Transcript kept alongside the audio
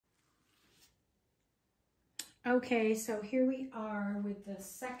Okay, so here we are with the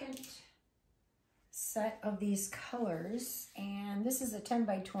second set of these colors, and this is a 10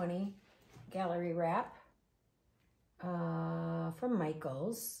 by 20 gallery wrap from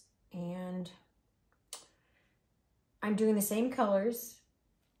Michaels, and I'm doing the same colors,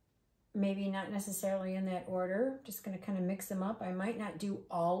 maybe not necessarily in that order, just going to kind of mix them up. I might not do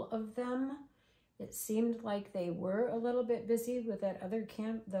all of them. It seemed like they were a little bit busy with that other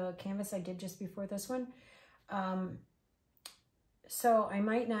the canvas I did just before this one. So I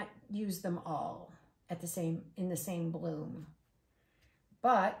might not use them all at in the same bloom,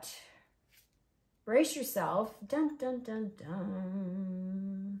 but brace yourself. Dun, dun, dun,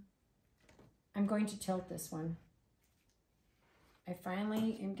 dun. I'm going to tilt this one. I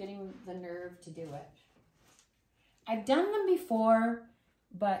finally am getting the nerve to do it. I've done them before,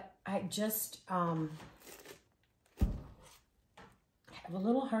 but I just have a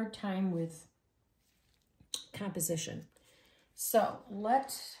little hard time with composition. So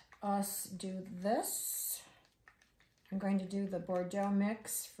let us do this. I'm going to do the Bordeaux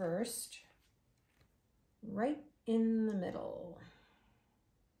mix first, right in the middle.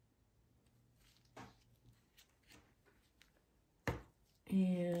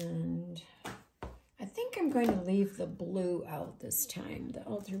 And I think I'm going to leave the blue out this time, the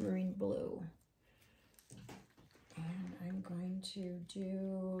ultramarine blue. And I'm going to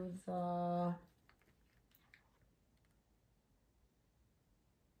do the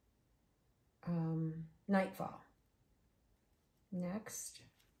nightfall next.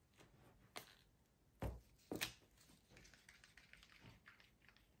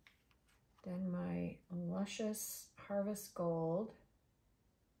 Then my luscious harvest gold.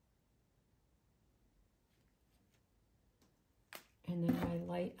 And then my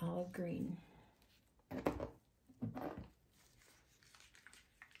light olive green.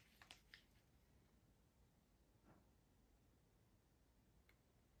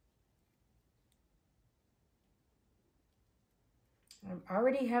 I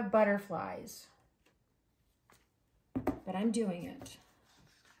already have butterflies, but I'm doing it.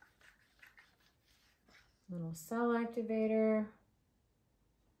 Little cell activator,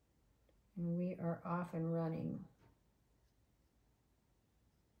 and we are off and running.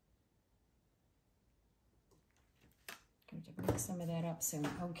 Going to bring some of that up soon.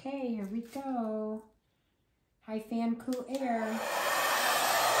 Okay, here we go. High fan, cool air.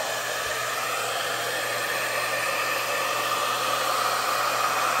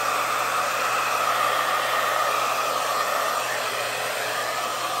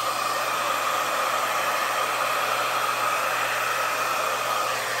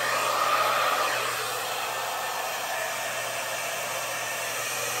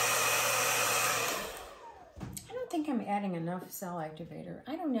 I'm adding enough cell activator.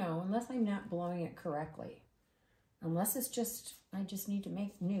 I don't know, unless I'm not blowing it correctly. Unless it's just, I just need to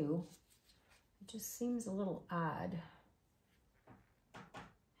make new. It just seems a little odd.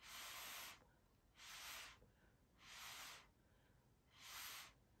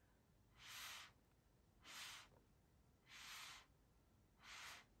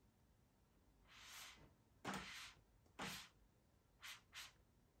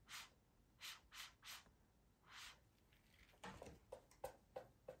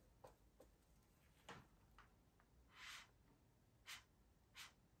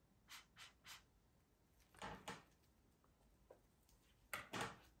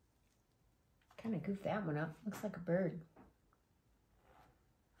 Kind of goofed that one up. Looks like a bird.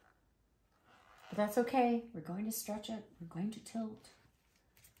 But that's okay. We're going to stretch it. We're going to tilt.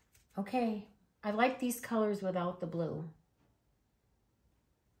 Okay. I like these colors without the blue.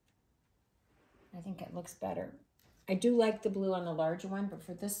 I think it looks better. I do like the blue on the larger one, but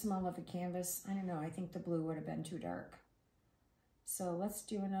for this small of a canvas, I don't know. I think the blue would have been too dark. So let's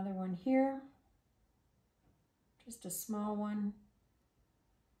do another one here. Just a small one.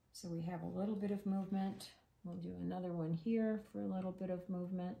 So we have a little bit of movement. We'll do another one here for a little bit of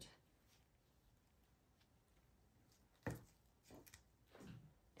movement.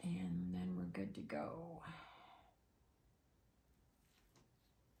 And then we're good to go.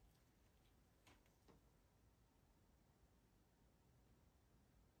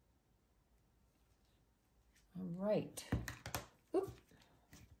 All right. Oop.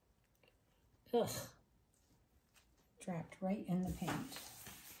 Ugh. Dropped right in the paint.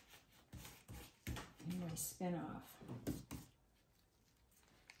 And my spin off.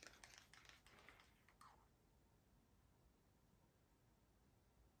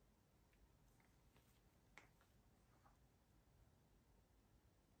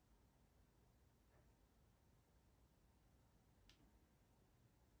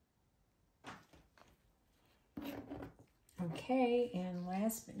 Okay, and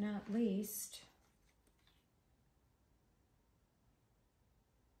last but not least,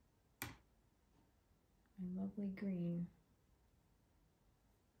 my lovely green.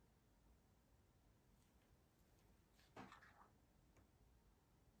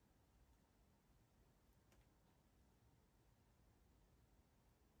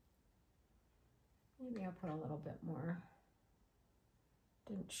 Maybe I'll put a little bit more.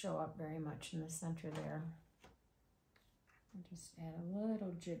 Didn't show up very much in the center there. I'll just add a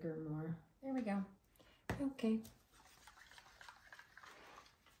little jigger more. There we go. Okay.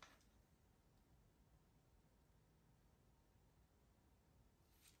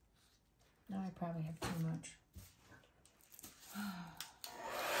 Now I probably have too much.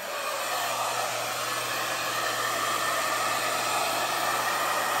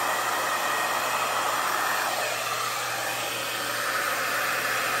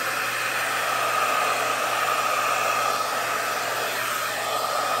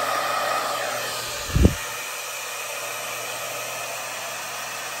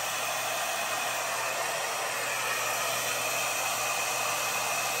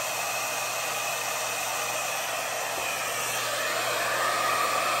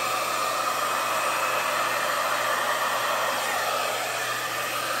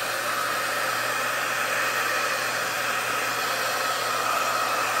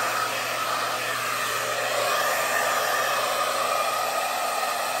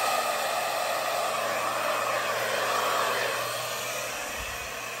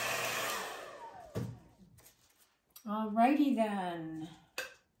 Alrighty then.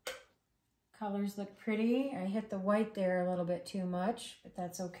 Colors look pretty. I hit the white there a little bit too much, but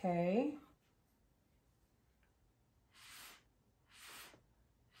that's okay.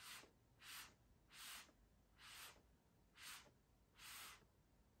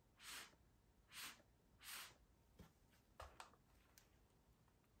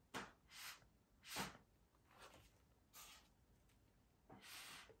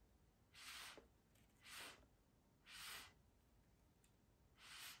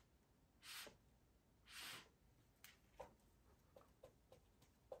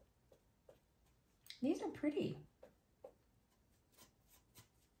 These are pretty.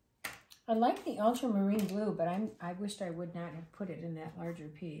 I like the ultramarine blue, but I wished I would not have put it in that larger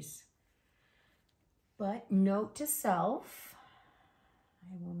piece. But note to self,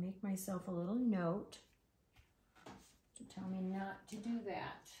 I will make myself a little note to tell me not to do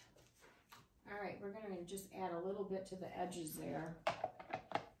that. All right, we're going to just add a little bit to the edges there,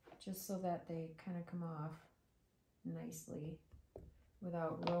 just so that they kind of come off nicely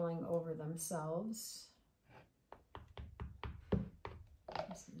without rolling over themselves.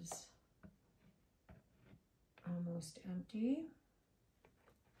 This is almost empty.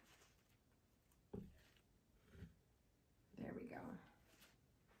 There we go.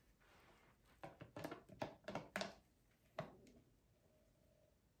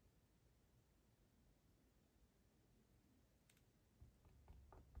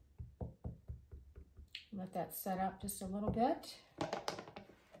 Let that set up just a little bit.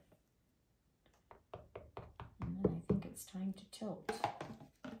 And then I think it's time to tilt.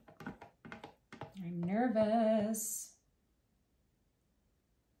 I'm nervous.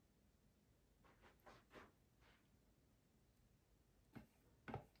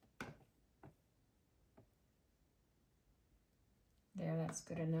 There, that's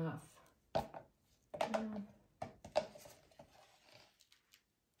good enough.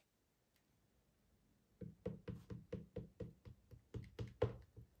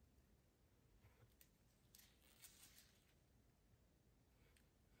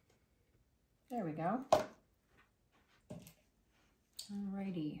 There we go.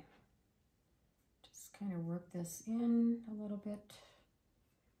 Alrighty. Just kind of work this in a little bit.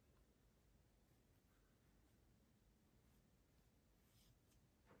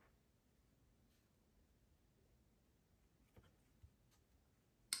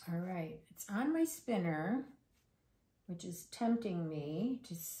 All right, it's on my spinner, which is tempting me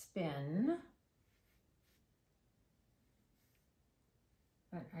to spin,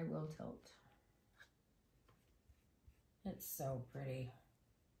 but I will tilt. It's so pretty.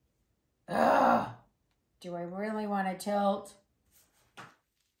 Ugh! Do I really want to tilt?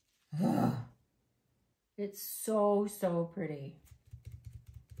 Ugh. It's so, so pretty.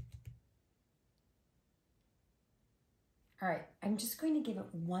 All right, I'm just going to give it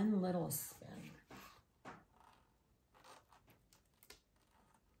one little spin.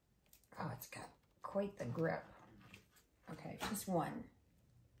 Oh, it's got quite the grip. Okay, just one.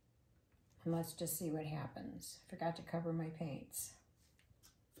 And let's just see what happens. Forgot to cover my paints.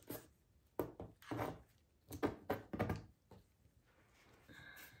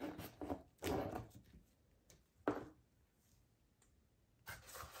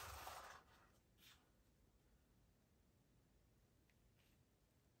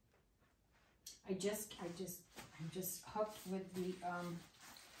 I'm just hooked with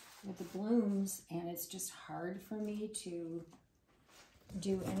the blooms, and it's just hard for me to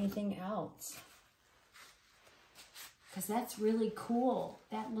do anything else. Because that's really cool.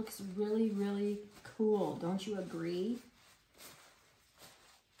 That looks really, really cool. Don't you agree?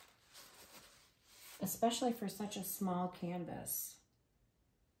 Especially for such a small canvas.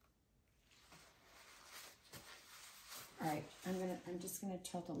 All right, I'm just gonna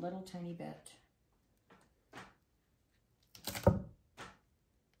tilt a little tiny bit.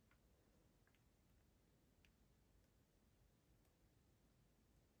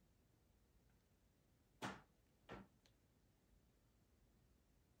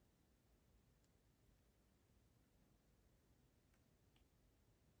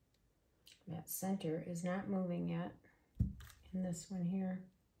 That center is not moving yet in this one here.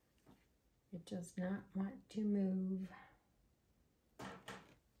 It does not want to move.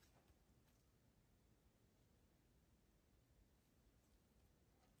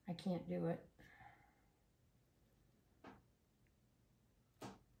 I can't do it.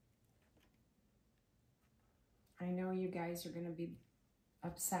 I know you guys are going to be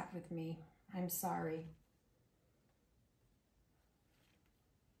upset with me. I'm sorry.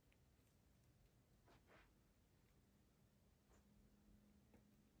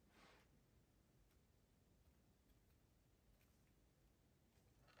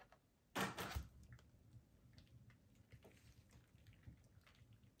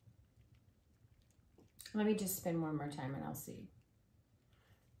 Let me just spin one more time and I'll see.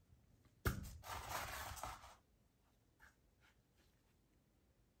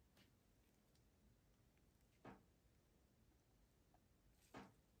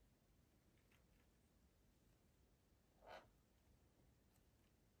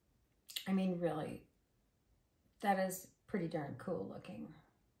 I mean, really, that is pretty darn cool looking.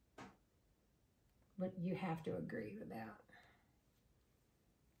 But you have to agree with that.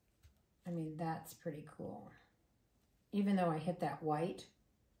 I mean, that's pretty cool. Even though I hit that white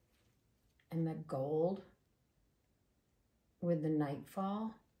and the gold with the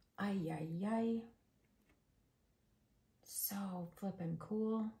nightfall, ay, ay, ay. So flippin'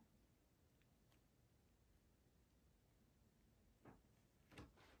 cool.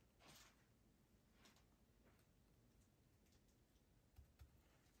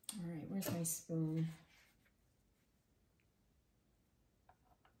 All right, where's my spoon?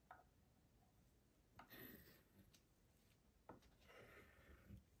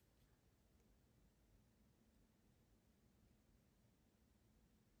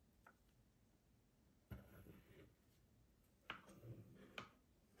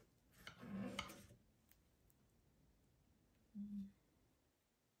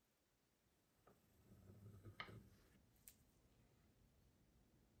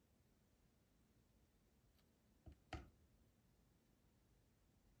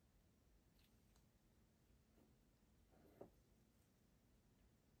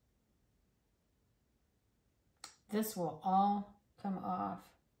 This will all come off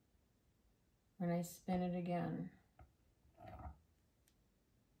when I spin it again.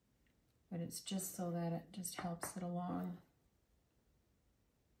 But it's just so that it just helps it along.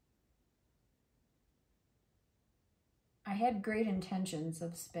 I had great intentions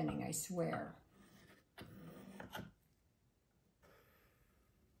of spinning, I swear.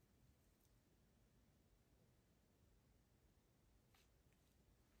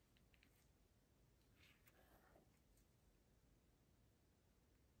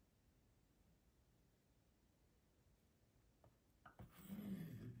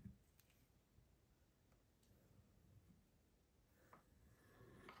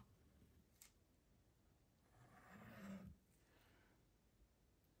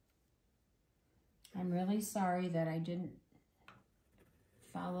 I'm really sorry that I didn't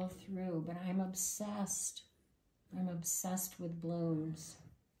follow through, but I'm obsessed. I'm obsessed with blooms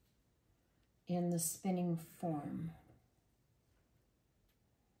in the spinning form.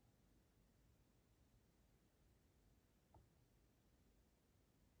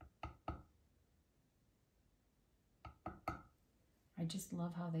 I just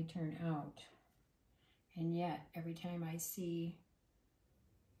love how they turn out. And yet, every time I see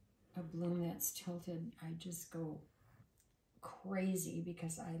a bloom that's tilted, I just go crazy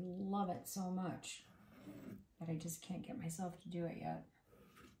because I love it so much. But I just can't get myself to do it yet.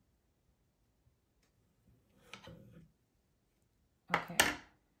 Okay.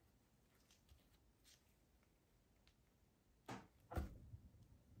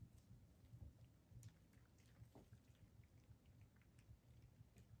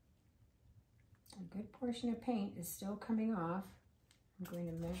 A good portion of paint is still coming off. I'm going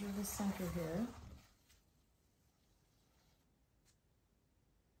to measure the center here.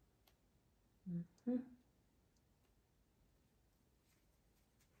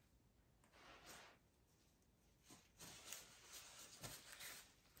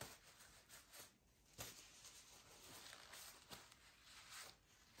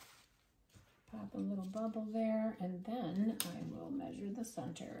 Pop a little bubble there, and then I will measure the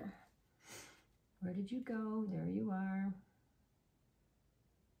center. Where did you go? There you are.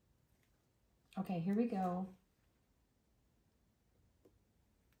 Okay, here we go.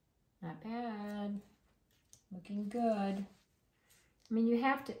 Not bad. Looking good. I mean, you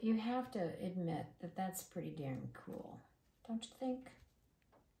have to admit that that's pretty damn cool, don't you think?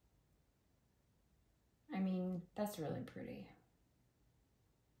 I mean, that's really pretty.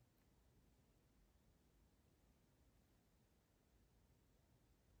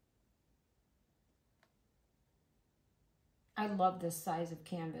 I love this size of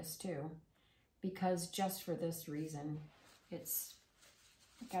canvas too, because just for this reason, it's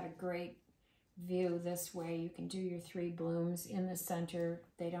got a great view this way. You can do your 3 blooms in the center.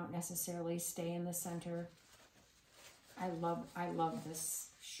 They don't necessarily stay in the center. I love this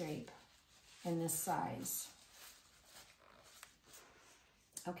shape and this size.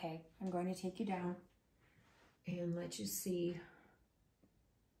 Okay, I'm going to take you down and let you see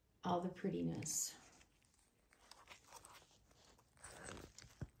all the prettiness.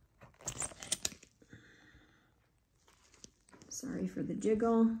 Sorry for the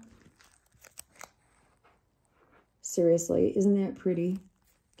jiggle. Seriously, isn't that pretty?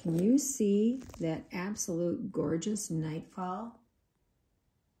 Can you see that absolute gorgeous nightfall?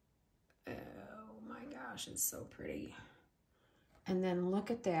 Oh my gosh, it's so pretty. And then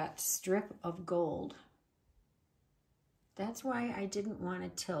look at that strip of gold. That's why I didn't want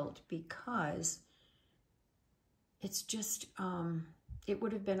to tilt, because it's just, it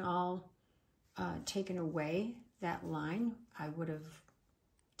would have been all taken away. That line, I would have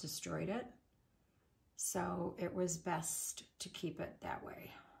destroyed it. So it was best to keep it that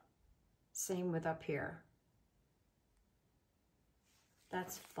way. Same with up here.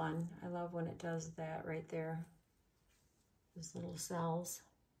 That's fun. I love when it does that right there. Those little cells.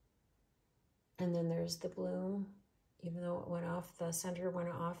 And then there's the bloom. Even though it went off, the center went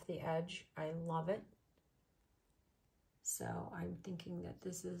off the edge. I love it. So I'm thinking that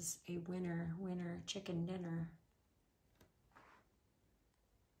this is a winner chicken dinner.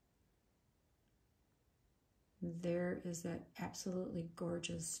 There is that absolutely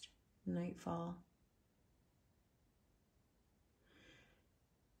gorgeous nightfall.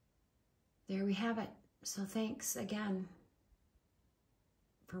 There we have it. So thanks again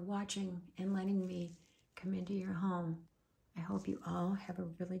for watching and letting me come into your home. I hope you all have a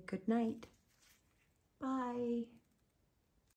really good night. Bye.